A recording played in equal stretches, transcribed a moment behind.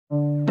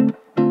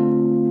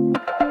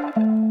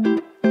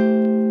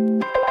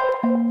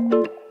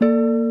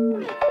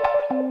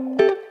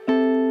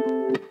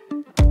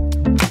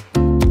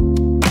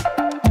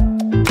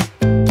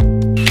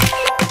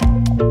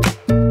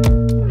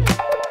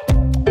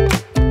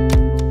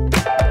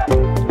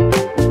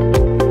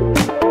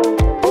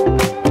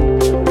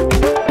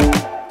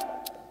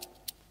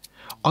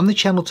On the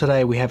channel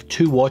today we have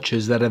two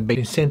watches that have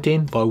been sent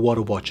in by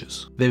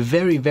Whatawatches. They're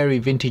very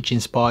vintage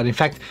inspired. In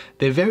fact,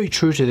 they're very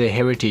true to their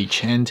heritage.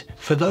 And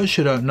for those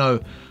who don't know,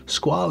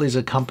 Squale is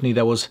a company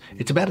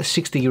it's about a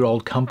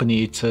 60-year-old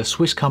company. It's a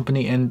Swiss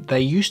company, and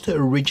they used to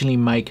originally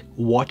make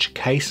watch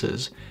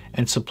cases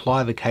and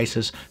supply the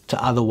cases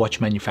to other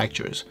watch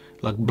manufacturers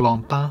like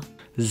Blancpain,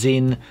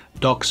 Zinn,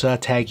 Kotsa,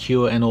 Tag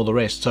Heuer, and all the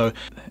rest.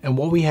 And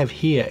what we have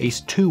here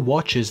is two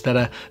watches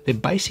they're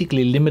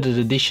basically limited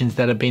editions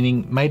that have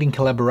been made in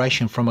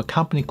collaboration from a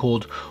company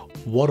called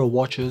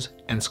Whatawatches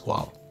and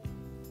Squale.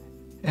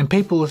 And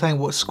people are saying,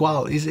 well,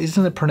 Squale,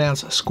 isn't it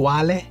pronounced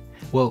Squale?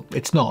 Well,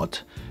 it's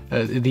not.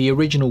 The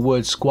original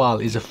word squale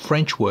is a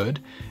French word,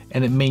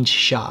 and it means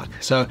shark.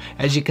 So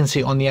as you can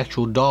see on the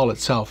actual dial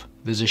itself,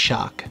 there's a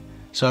shark.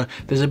 So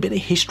there's a bit of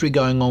history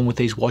going on with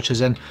these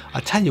watches, and I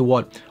tell you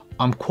what,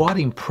 I'm quite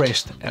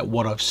impressed at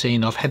what I've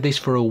seen. I've had these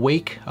for a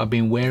week. I've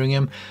been wearing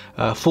them.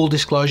 Full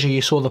disclosure,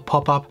 you saw the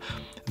pop-up.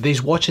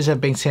 These watches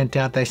have been sent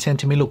out. They sent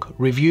to me, look,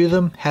 review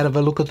them, have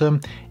a look at them,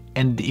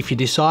 and if you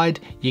decide,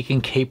 you can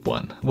keep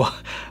one. Well,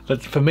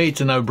 but for me, it's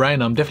a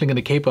no-brainer. I'm definitely going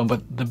to keep one,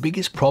 but the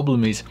biggest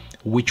problem is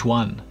which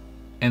one.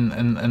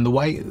 And the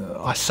way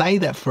I say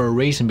that for a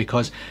reason,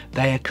 because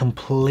they are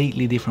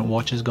completely different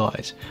watches,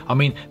 guys. I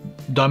mean,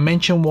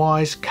 dimension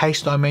wise,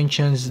 case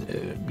dimensions,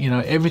 you know,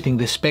 everything,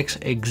 the specs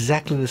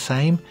exactly the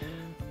same,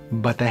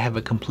 but they have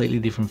a completely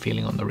different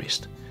feeling on the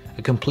wrist,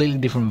 a completely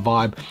different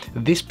vibe.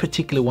 This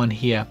particular one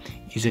here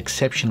is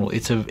exceptional.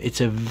 It's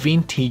a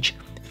vintage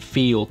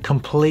feel,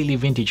 completely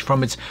vintage.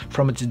 From its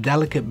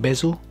delicate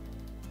bezel,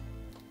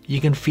 you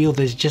can feel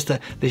there's just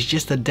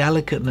a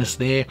delicateness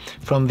there.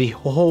 From the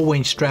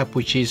Halloween strap,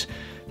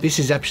 this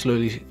is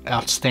absolutely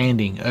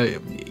outstanding.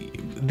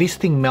 This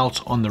thing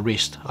melts on the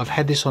wrist. I've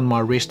had this on my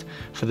wrist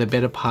for the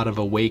better part of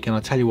a week, and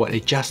I tell you what,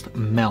 it just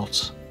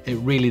melts. It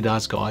really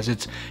does, guys.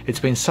 It's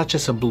been such a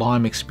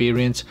sublime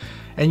experience,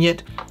 and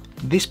yet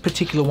this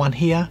particular one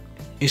here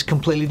is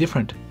completely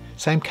different.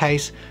 Same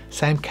case,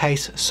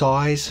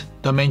 size,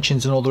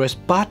 dimensions, and all the rest,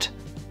 but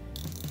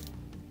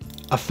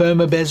a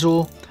firmer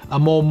bezel, a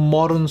more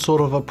modern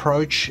sort of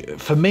approach.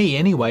 For me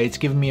anyway, it's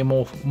given me a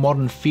more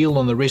modern feel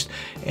on the wrist.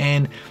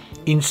 And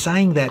in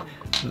saying that,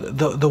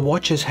 the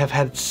watches have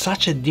had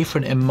such a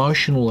different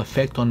emotional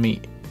effect on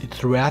me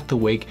throughout the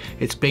week.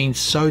 It's been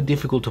so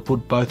difficult to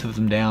put both of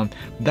them down.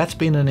 That's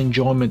been an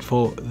enjoyment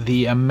for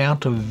the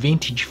amount of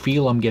vintage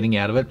feel I'm getting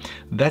out of it.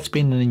 That's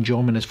been an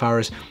enjoyment as far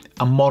as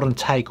a modern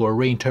take or a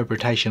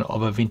reinterpretation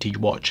of a vintage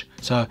watch.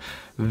 So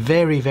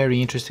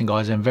very interesting,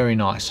 guys, and very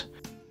nice.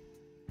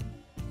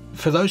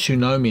 For those who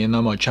know me and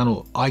know my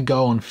channel, I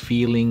go on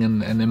feeling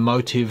and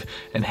emotive,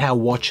 and how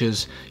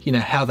watches, you know,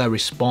 how they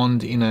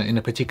respond in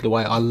a particular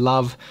way. I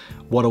love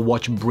what a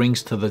watch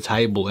brings to the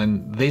table,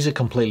 and these are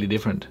completely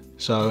different.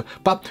 So,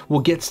 but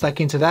we'll get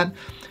stuck into that.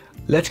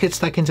 Let's get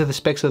stuck into the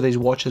specs of these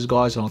watches,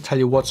 guys, and I'll tell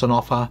you what's on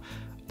offer.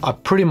 I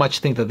pretty much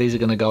think that these are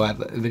going to go out,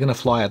 they're going to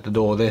fly out the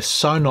door. They're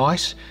so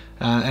nice,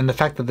 and the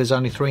fact that there's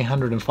only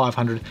 300 and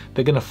 500,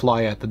 they're going to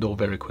fly out the door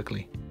very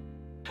quickly.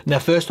 Now,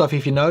 first off,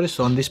 if you notice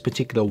on this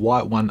particular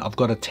white one, I've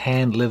got a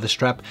tan leather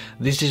strap.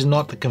 This is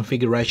not the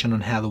configuration on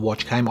how the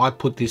watch came. I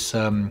put this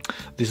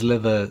this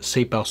leather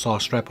seatbelt style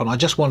strap on. I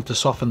just wanted to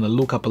soften the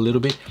look up a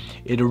little bit.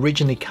 It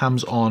originally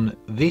comes on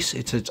this.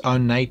 It's its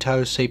own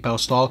NATO seatbelt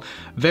style.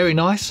 Very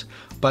nice,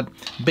 but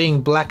being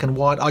black and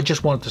white, I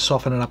just wanted to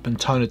soften it up and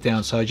tone it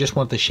down. So I just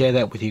wanted to share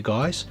that with you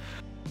guys.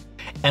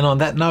 And on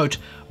that note,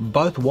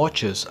 both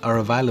watches are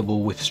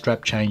available with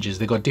strap changes.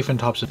 They've got different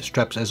types of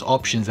straps as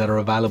options that are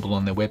available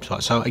on their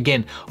website. So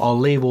again, I'll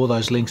leave all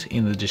those links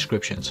in the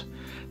descriptions.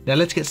 Now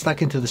let's get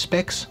stuck into the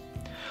specs.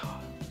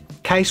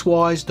 Case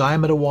wise,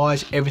 diameter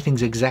wise,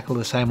 everything's exactly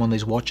the same on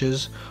these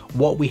watches.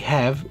 What we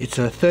have, it's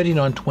a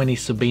 3920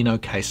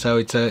 Sabino case. So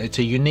it's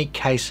a unique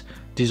case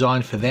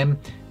designed for them.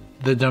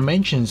 The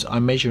dimensions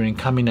I'm measuring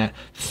come in at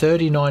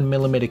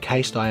 39mm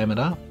case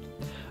diameter.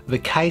 The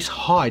case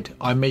height,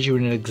 I'm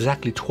measuring at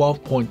exactly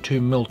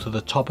 12.2 mil to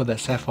the top of that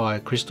sapphire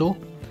crystal.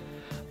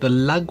 The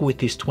lug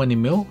width is 20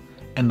 mil,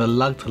 and the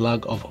lug to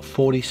lug of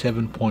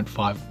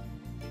 47.5.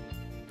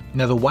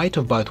 Now the weight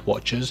of both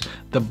watches,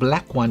 the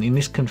black one in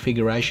this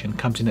configuration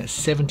comes in at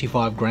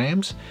 75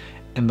 grams,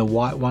 and the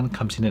white one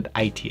comes in at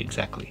 80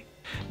 exactly.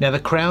 Now the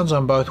crowns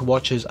on both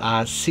watches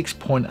are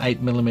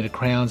 6.8mm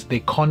crowns. They're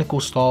conical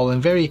style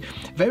and very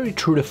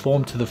true to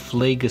form to the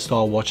Flieger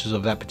style watches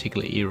of that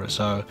particular era.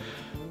 So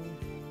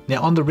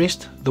now on the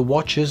wrist, the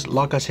watches,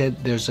 like I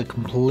said, there's a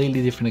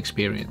completely different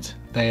experience.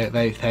 They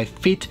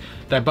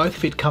both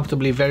fit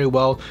comfortably very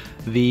well.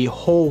 The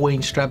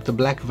Halloween strap, the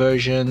black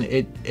version,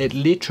 it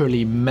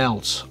literally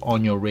melts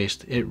on your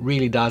wrist. It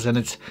really does, and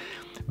it's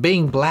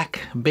being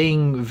black,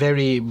 being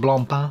very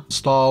Blancpain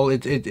style.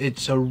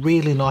 It's a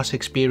really nice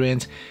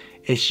experience.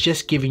 It's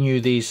just giving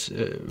you these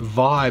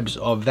vibes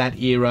of that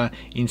era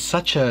in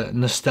such a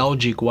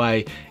nostalgic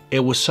way. It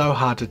was so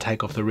hard to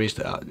take off the wrist.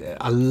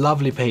 A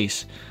lovely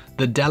piece.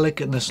 The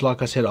delicateness,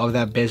 like I said, of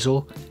that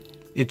bezel,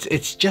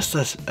 it's just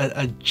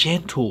a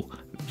gentle,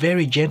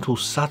 very gentle,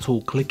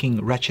 subtle clicking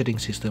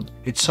ratcheting system.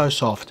 It's so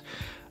soft.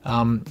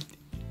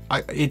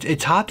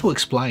 It's hard to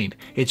explain.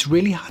 It's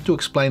really hard to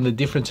explain the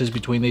differences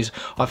between these.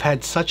 I've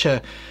had such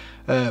an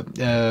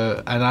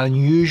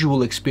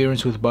unusual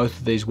experience with both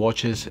of these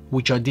watches,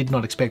 which I did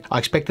not expect. I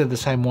expected the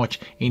same watch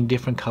in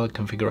different color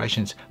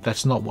configurations.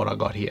 That's not what I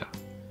got here.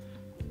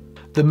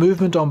 The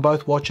movement on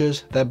both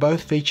watches, they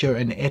both feature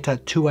an ETA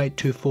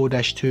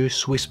 2824-2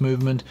 Swiss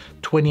movement,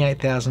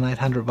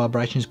 28,800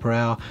 vibrations per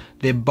hour.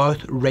 They're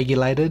both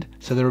regulated,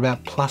 so they're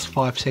about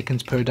 +5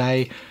 seconds per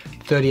day,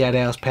 38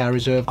 hours power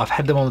reserve. I've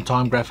had them on the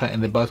time grapher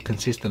and they're both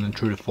consistent and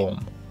true to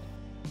form.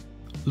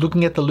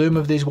 Looking at the lume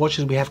of these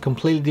watches, we have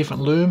completely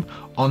different lume.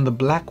 On the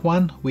black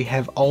one, we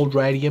have old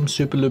radium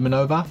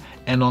Superluminova,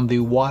 and on the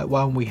white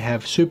one, we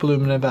have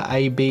Superluminova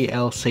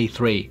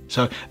ABLC3.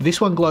 So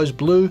this one glows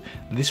blue,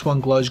 this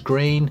one glows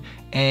green,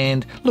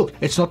 and look,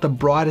 it's not the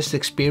brightest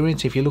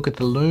experience if you look at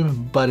the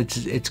lume, but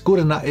it's good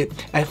enough.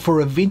 For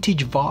a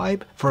vintage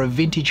vibe, for a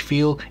vintage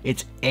feel,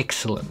 it's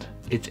excellent.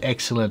 It's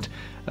excellent.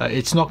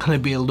 It's not going to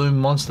be a lume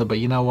monster, but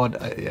you know what?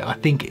 I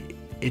think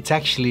it's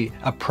actually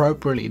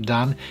appropriately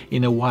done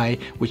in a way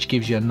which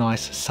gives you a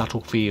nice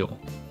subtle feel.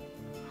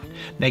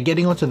 Now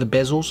getting onto the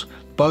bezels,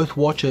 both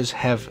watches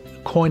have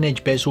coin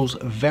edge bezels,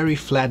 very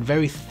flat,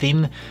 very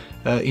thin,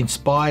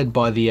 inspired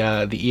by the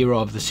era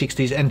of the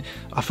 60s. And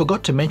I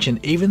forgot to mention,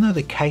 even though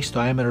the case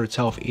diameter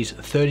itself is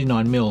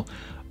 39mm,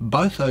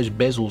 both those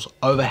bezels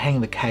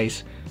overhang the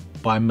case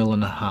by 1.5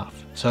 mm.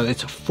 So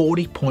it's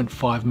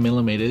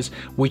 40.5mm,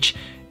 which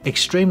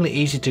extremely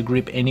easy to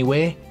grip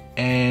anywhere,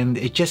 and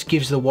it just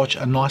gives the watch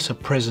a nicer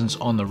presence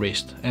on the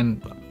wrist,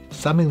 and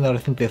something that I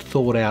think they've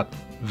thought out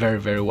very,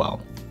 very well.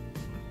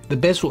 The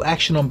bezel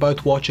action on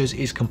both watches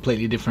is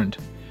completely different.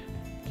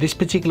 This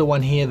particular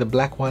one here, the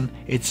black one,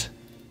 I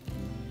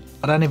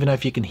don't even know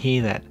if you can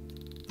hear that.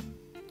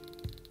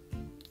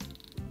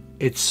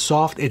 It's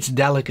soft, it's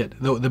delicate.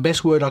 The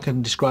best word I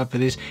can describe for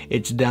this,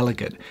 it's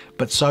delicate,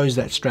 but so is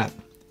that strap.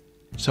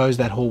 So is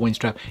that Halloween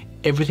strap.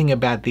 Everything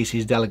about this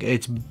is delicate.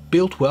 It's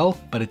built well,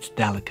 but it's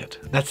delicate.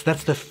 That's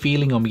the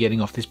feeling I'm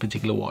getting off this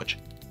particular watch.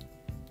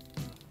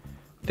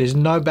 There's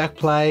no back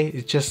play.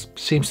 It just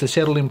seems to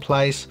settle in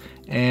place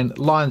and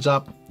lines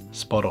up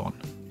spot on.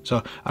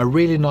 So a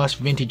really nice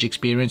vintage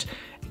experience,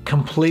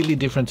 completely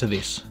different to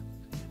this.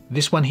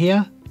 This one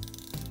here,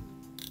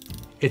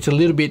 it's a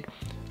little bit,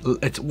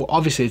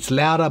 obviously it's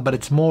louder, but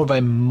it's more of a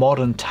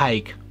modern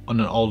take on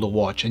an older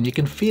watch, and you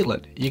can feel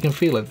it. You can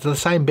feel it. It's the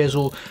same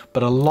bezel,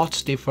 but a lot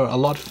stiffer, a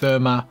lot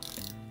firmer,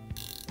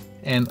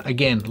 and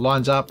again,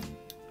 lines up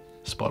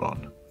spot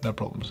on, no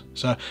problems.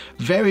 So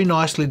very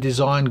nicely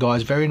designed,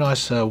 guys. Very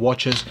nice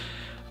watches.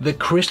 The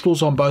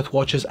crystals on both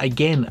watches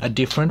again are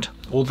different,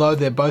 although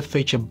they both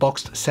feature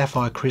boxed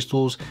sapphire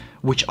crystals,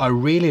 which I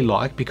really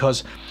like,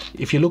 because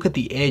if you look at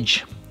the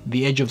edge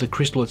of the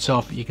crystal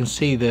itself, you can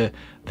see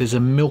there's a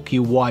milky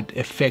white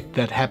effect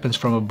that happens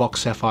from a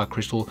boxed sapphire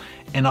crystal,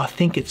 and I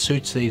think it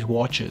suits these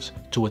watches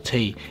to a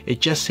T.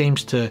 It just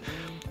seems to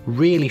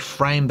really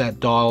frame that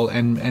dial,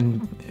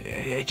 and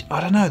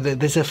I don't know,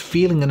 there's a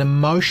feeling, an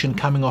emotion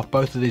coming off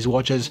both of these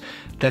watches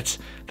that's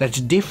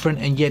different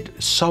and yet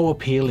so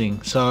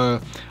appealing. So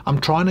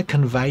I'm trying to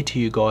convey to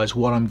you guys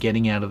what I'm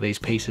getting out of these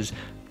pieces.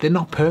 They're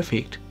not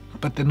perfect,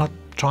 but they're not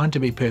trying to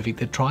be perfect.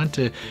 They're trying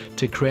to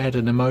create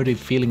an emotive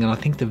feeling, and I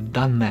think they've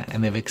done that,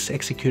 and they've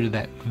executed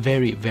that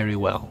very, very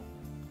well.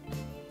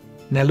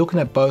 Now looking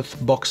at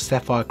both boxed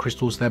sapphire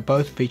crystals, they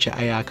both feature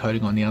AR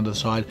coating on the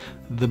underside.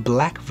 The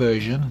black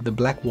version, the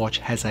black watch,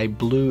 has a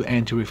blue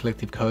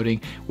anti-reflective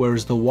coating,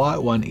 whereas the white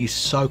one is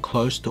so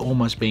close to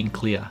almost being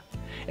clear.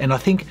 And I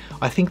think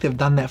they've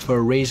done that for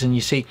a reason.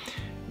 You see,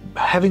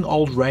 having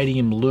old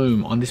radium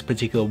lume on this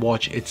particular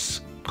watch,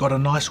 it's got a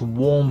nice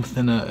warmth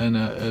and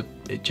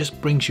it just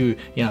brings you,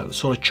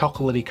 sort of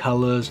chocolatey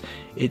colors.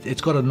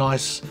 It's got a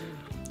nice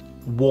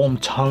warm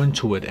tone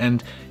to it,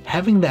 and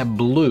having that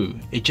blue,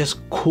 it just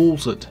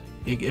cools it.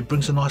 It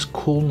brings a nice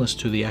coolness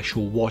to the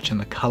actual watch and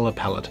the color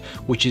palette,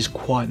 which is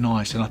quite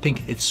nice, and I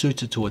think it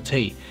suits it to a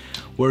T.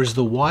 Whereas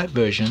the white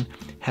version,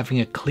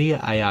 having a clear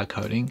AR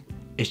coating,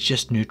 it's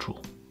just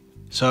neutral.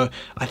 So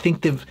I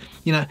think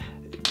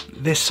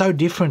they're so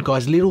different,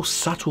 guys. Little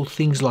subtle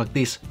things like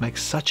this make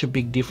such a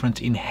big difference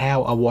in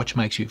how a watch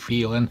makes you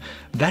feel, and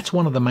that's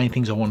one of the main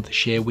things I wanted to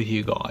share with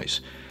you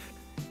guys.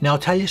 Now I'll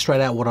tell you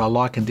straight out what I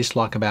like and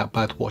dislike about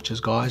both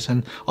watches, guys,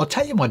 and I'll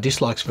tell you my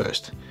dislikes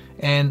first.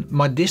 And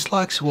my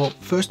dislikes, well,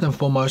 first and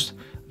foremost,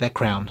 that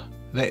crown.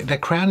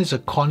 That crown is a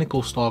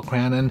conical style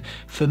crown, and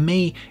for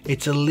me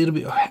it's a little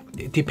bit,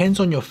 it depends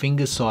on your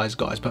finger size,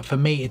 guys, but for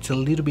me it's a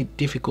little bit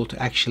difficult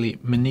to actually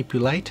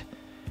manipulate.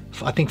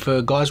 I think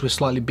for guys with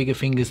slightly bigger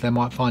fingers, they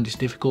might find this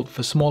difficult.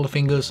 For smaller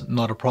fingers,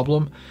 not a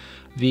problem.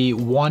 The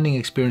winding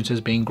experience has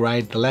been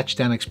great. The latch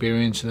down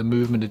experience, the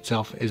movement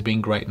itself has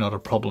been great, not a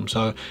problem.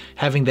 So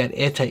having that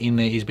ETA in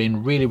there has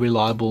been really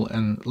reliable,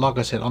 and like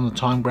I said, on the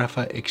time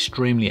grapher,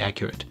 extremely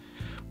accurate.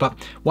 But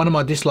one of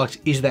my dislikes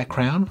is that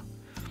crown.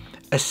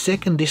 A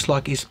second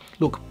dislike is,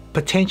 look,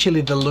 potentially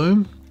the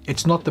lume.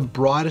 It's not the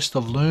brightest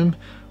of lume,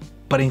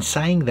 But in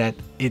saying that,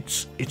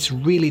 it's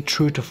really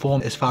true to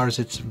form as far as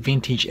its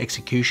vintage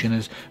execution,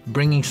 as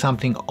bringing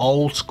something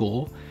old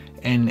school.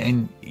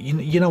 And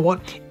you know what?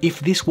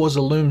 If this was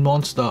a lume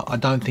monster, I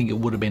don't think it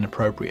would have been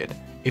appropriate.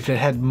 If it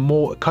had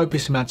more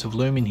copious amounts of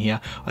lume in here,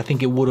 I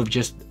think it would have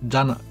just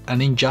done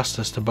an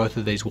injustice to both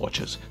of these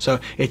watches. So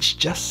it's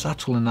just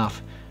subtle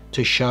enough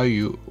to show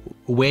you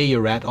where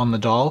you're at on the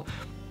dial,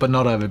 but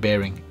not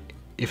overbearing,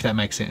 if that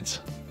makes sense.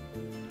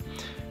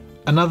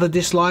 Another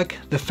dislike,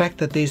 the fact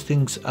that these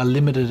things are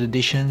limited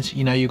editions.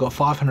 You know, you've got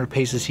 500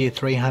 pieces here,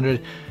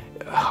 300.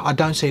 I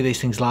don't see these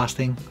things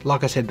lasting.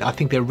 Like I said, I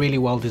think they're really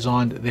well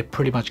designed. They're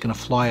pretty much going to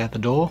fly out the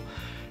door.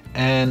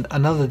 And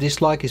another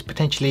dislike is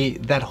potentially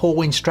that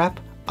Halloween strap.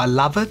 I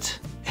love it.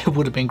 It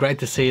would have been great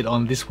to see it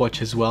on this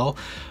watch as well.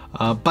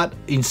 But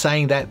in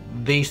saying that,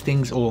 these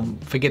things, or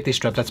forget this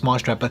strap, that's my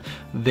strap, but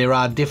there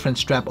are different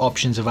strap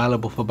options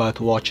available for both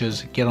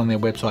watches. Get on their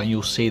website and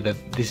you'll see that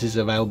this is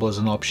available as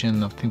an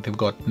option. I think they've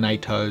got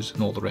NATOs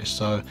and all the rest.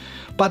 So,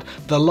 but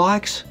the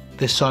likes,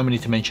 there's so many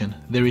to mention.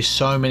 There is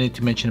so many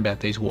to mention about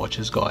these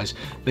watches, guys.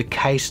 The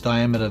case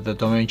diameter, the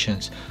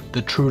dimensions,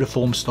 the true to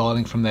form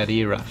styling from that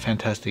era,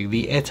 fantastic.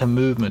 The ETA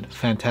movement,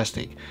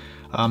 fantastic.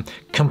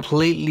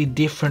 Completely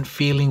different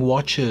feeling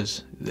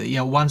watches. You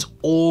know, one's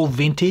all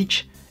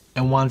vintage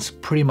and one's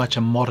pretty much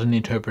a modern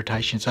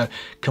interpretation. So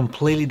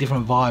completely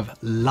different vibe.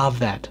 Love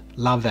that,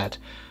 love that.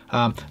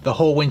 The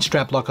Halloween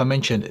strap, like I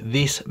mentioned,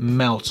 this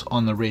melts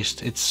on the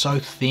wrist. It's so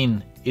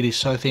thin. It is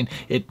so thin.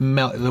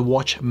 The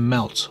watch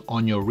melts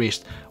on your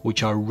wrist,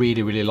 which I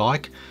really, really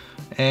like.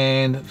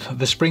 And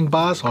the spring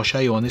bars, I'll show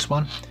you on this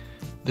one.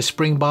 The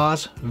spring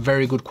bars,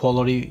 very good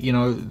quality. You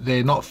know,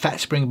 they're not fat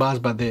spring bars,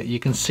 but you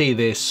can see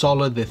they're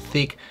solid, they're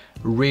thick,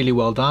 really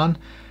well done.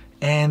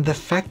 And the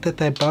fact that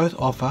they both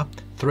offer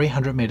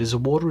 300 meters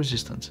of water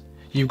resistance.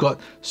 You've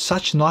got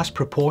such nice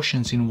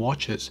proportions in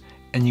watches,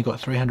 and you've got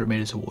 300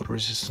 meters of water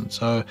resistance.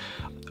 So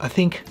I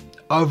think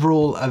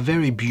overall a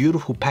very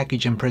beautiful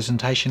package and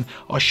presentation.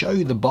 I'll show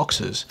you the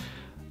boxes.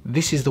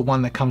 This is the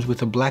one that comes with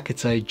the black.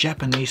 It's a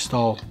Japanese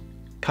style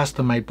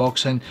custom made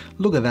box, and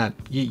look at that.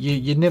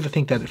 You'd never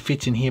think that it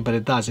fits in here, but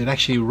it does. It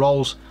actually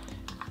rolls.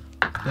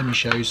 Let me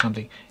show you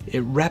something.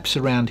 It wraps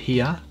around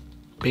here,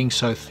 being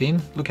so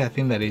thin. Look how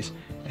thin that is,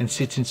 and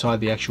sits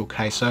inside the actual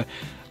case. So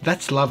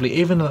that's lovely.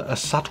 Even a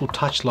subtle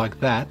touch like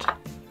that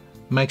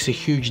makes a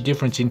huge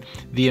difference in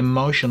the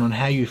emotion on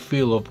how you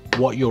feel of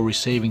what you're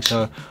receiving.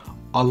 So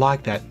I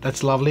like that.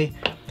 That's lovely.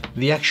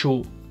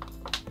 The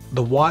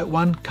white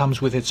one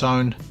comes with its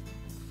own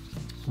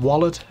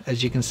wallet,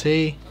 as you can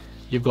see.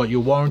 You've got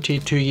your warranty,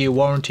 2-year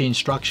warranty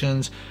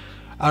instructions.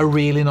 A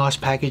really nice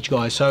package,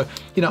 guys. So,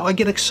 you know, I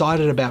get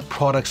excited about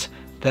products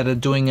that are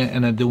doing it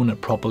and are doing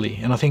it properly.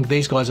 And I think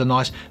these guys are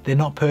nice. They're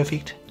not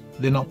perfect.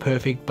 They're not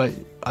perfect, but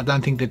I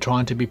don't think they're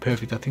trying to be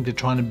perfect. I think they're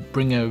trying to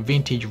bring a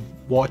vintage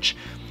watch.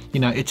 You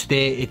know, it's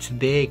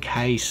their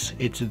case,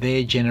 it's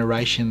their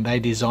generation. They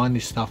designed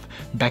this stuff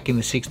back in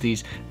the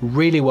 60s.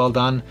 Really well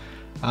done.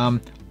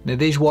 Now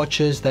these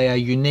watches, they are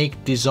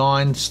unique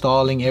design,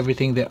 styling,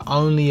 everything. They're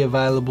only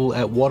available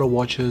at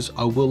Whatawatches.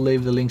 I will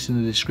leave the links in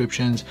the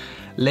descriptions.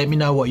 Let me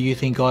know what you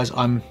think, guys.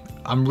 I'm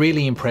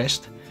really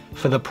impressed.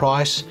 For the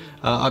price,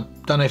 I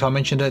don't know if I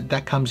mentioned it,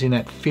 that comes in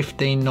at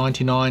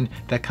 $15.99.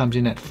 That comes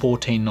in at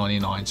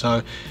 $14.99.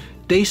 So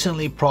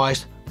decently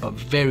priced, but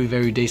very,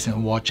 very decent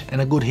watch, and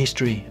a good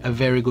history, a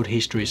very good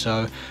history.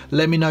 So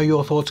let me know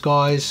your thoughts,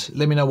 guys.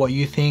 Let me know what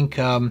you think.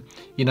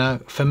 You know,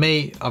 for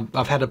me,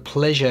 I've had a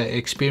pleasure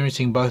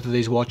experiencing both of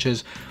these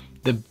watches.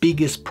 The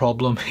biggest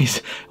problem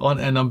is,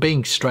 and I'm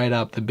being straight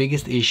up, the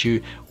biggest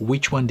issue,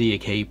 which one do you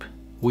keep?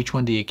 Which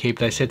one do you keep?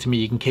 They said to me,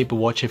 you can keep a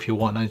watch if you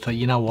want. And I thought,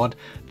 you know what?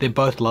 They're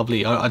both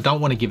lovely. I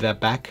don't want to give that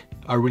back.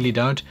 I really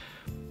don't.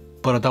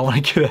 But I don't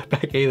want to give that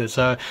back either.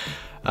 So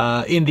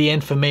in the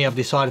end, for me, I've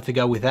decided to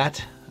go with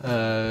that.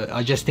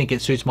 I just think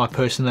it suits my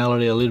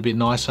personality a little bit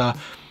nicer,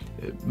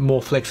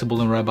 more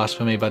flexible and robust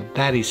for me, but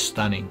that is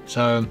stunning.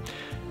 So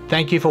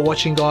thank you for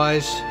watching,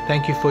 guys.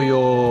 Thank you for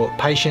your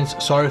patience.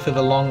 Sorry for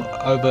the long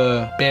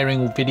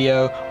overbearing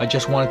video. I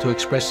just wanted to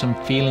express some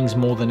feelings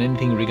more than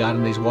anything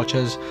regarding these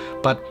watches.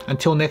 But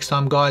until next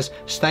time, guys,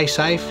 stay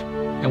safe,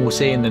 and we'll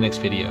see you in the next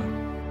video.